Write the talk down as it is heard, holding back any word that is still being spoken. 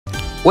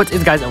What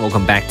is guys, and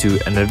welcome back to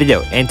another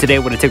video, and today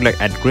we're going to take a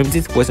look at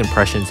Grimsley's first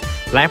impressions,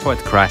 life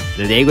worth cry,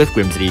 the day with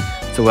Grimsley.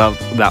 So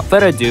without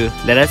further ado,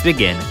 let us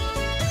begin.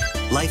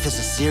 Life is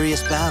a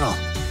serious battle,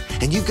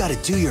 and you've got to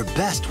do your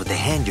best with the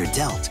hand you're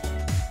dealt.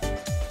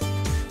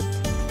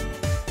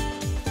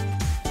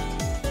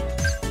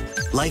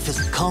 Life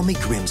is call me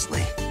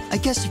Grimsley. I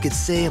guess you could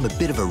say I'm a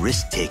bit of a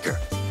risk taker.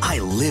 I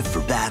live for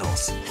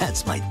battles.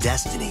 That's my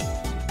destiny.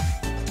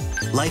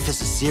 Life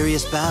is a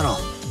serious battle,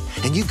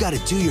 and you've got to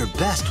do your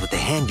best with the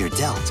hand you're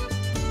dealt.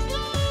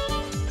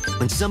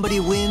 When somebody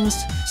wins,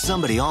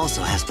 somebody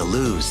also has to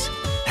lose.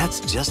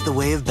 That's just the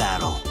way of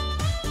battle.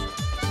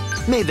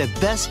 May the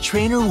best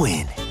trainer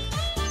win.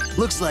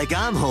 Looks like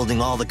I'm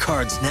holding all the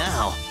cards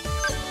now.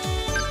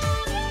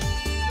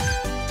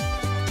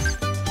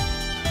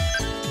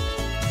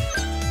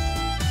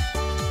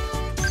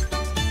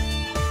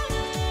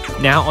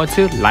 Now on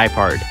to life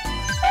part.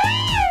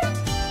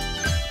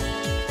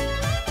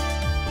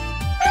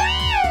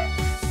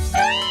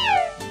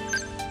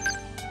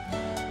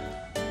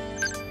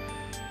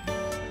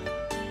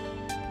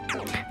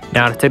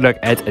 Now to take a look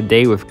at a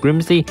day with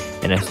Grimsley,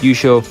 and as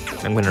usual,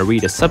 I'm gonna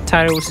read the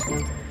subtitles.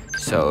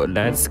 So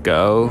let's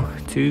go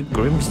to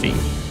Grimsley.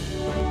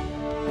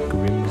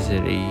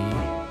 Grimsley.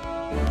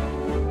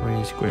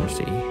 Where is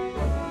Grimsley?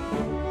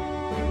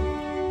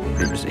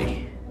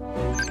 Grimsley.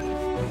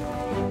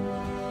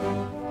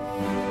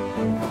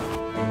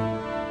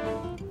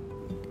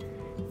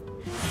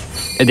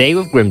 A day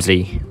with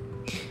Grimsley.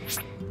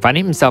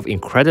 Finding himself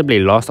incredibly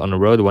lost on the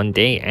road one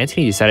day,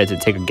 Anthony decided to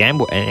take a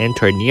gamble and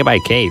enter a nearby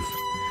cave.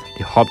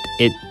 He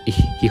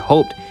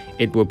hoped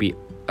it would be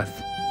a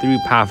through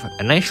path,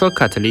 a nice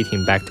shortcut to lead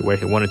him back to where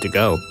he wanted to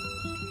go.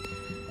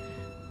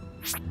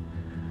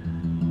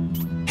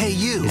 Hey,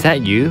 you! Is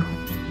that you?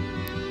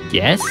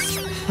 Yes?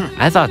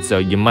 I thought so.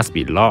 You must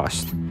be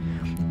lost.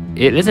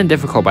 It isn't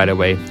difficult, by the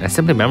way. I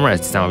simply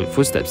memorized the sound of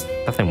footsteps,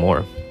 nothing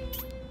more.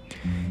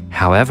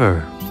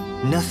 However,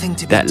 nothing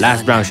to be that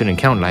last done. round shouldn't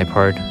count,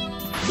 Lipard.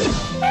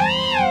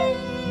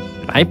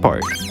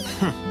 Lipard?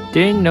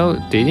 Didn't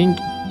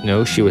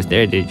know she was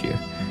there, did you?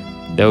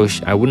 Though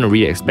I wouldn't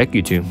really expect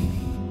you to.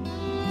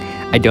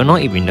 I don't know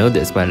if you know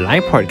this, but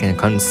Lipard can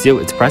conceal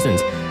its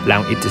presence,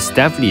 allowing it to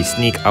stealthily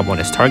sneak up on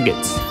its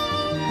targets.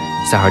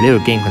 So our little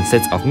game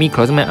consists of me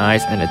closing my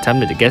eyes and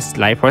attempting to guess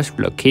Lipard's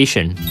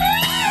location.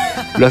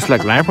 Looks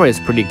like Lipard is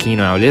pretty keen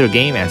on our little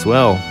game as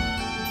well.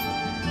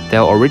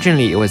 Though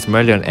originally it was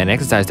merely an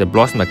exercise to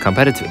blossom my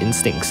competitive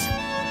instincts.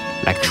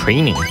 Like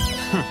training.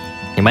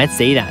 You might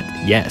say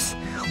that, yes.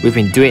 We've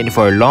been doing it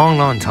for a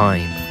long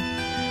time.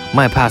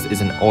 My past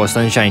isn't all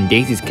sunshine and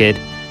daisies, kid.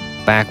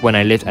 Back when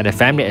I lived at a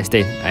family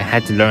estate, I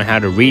had to learn how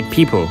to read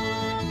people.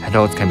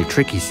 Adults can be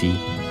tricky, see.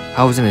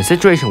 I was in a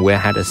situation where I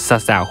had to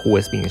suss out who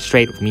was being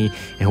straight with me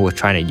and who was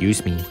trying to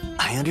use me.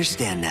 I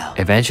understand now.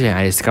 Eventually,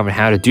 I discovered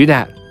how to do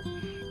that.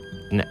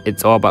 And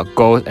it's all about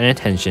goals and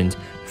intentions,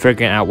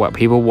 figuring out what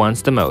people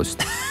want the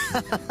most.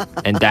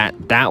 And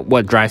that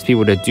what drives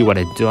people to do what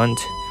they don't.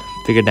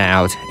 Figure that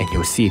out, and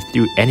you'll see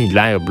through any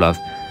lie or bluff.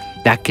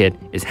 That, kid,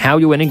 is how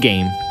you win a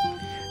game.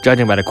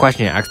 Judging by the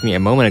question you asked me a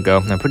moment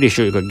ago, I'm pretty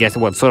sure you could guess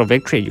what sort of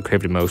victory you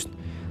crave the most.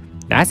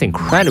 That's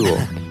incredible.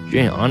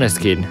 You're an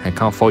honest kid. I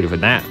can't fault you for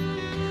that.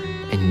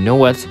 And you know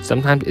what?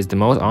 Sometimes it's the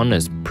most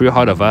honest, pure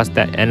heart of us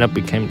that end up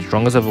becoming the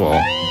strongest of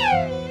all.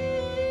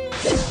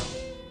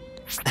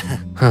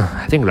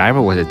 I think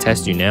Lipard was to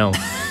test you now.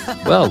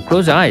 Well,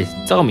 close your eyes.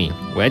 Tell me,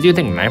 where do you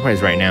think Lipard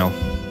is right now?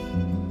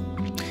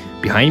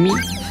 Behind me?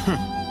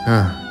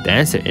 The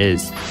answer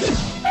is...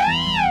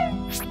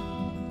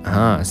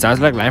 sounds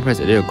like Lipard is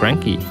a little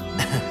cranky.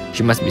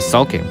 She must be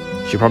sulking.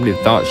 She probably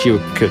thought she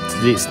could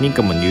sneak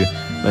up on you,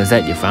 but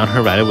instead you found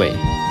her right away.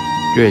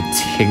 You're a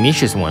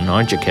tenacious one,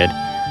 aren't you, kid?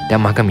 That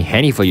might come in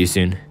handy for you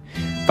soon.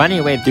 Finding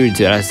a way through to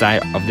the other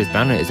side of this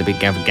mountain is a big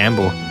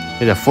gamble.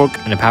 There's a fork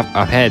in the path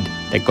ahead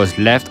that goes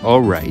left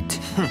or right.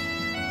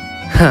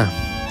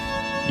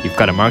 You've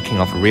got a marking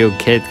of a real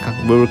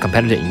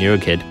competitor in your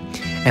kid.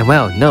 And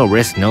well, no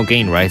risk, no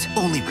gain, right?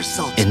 Only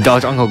results.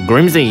 Indulge Uncle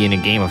Grimsley in a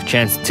game of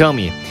chance. Tell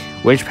me,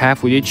 which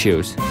path will you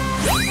choose?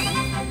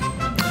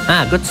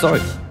 Good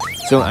story.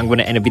 So I'm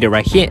gonna end the video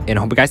right here, and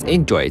I hope you guys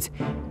enjoyed.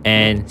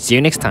 And see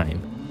you next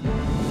time.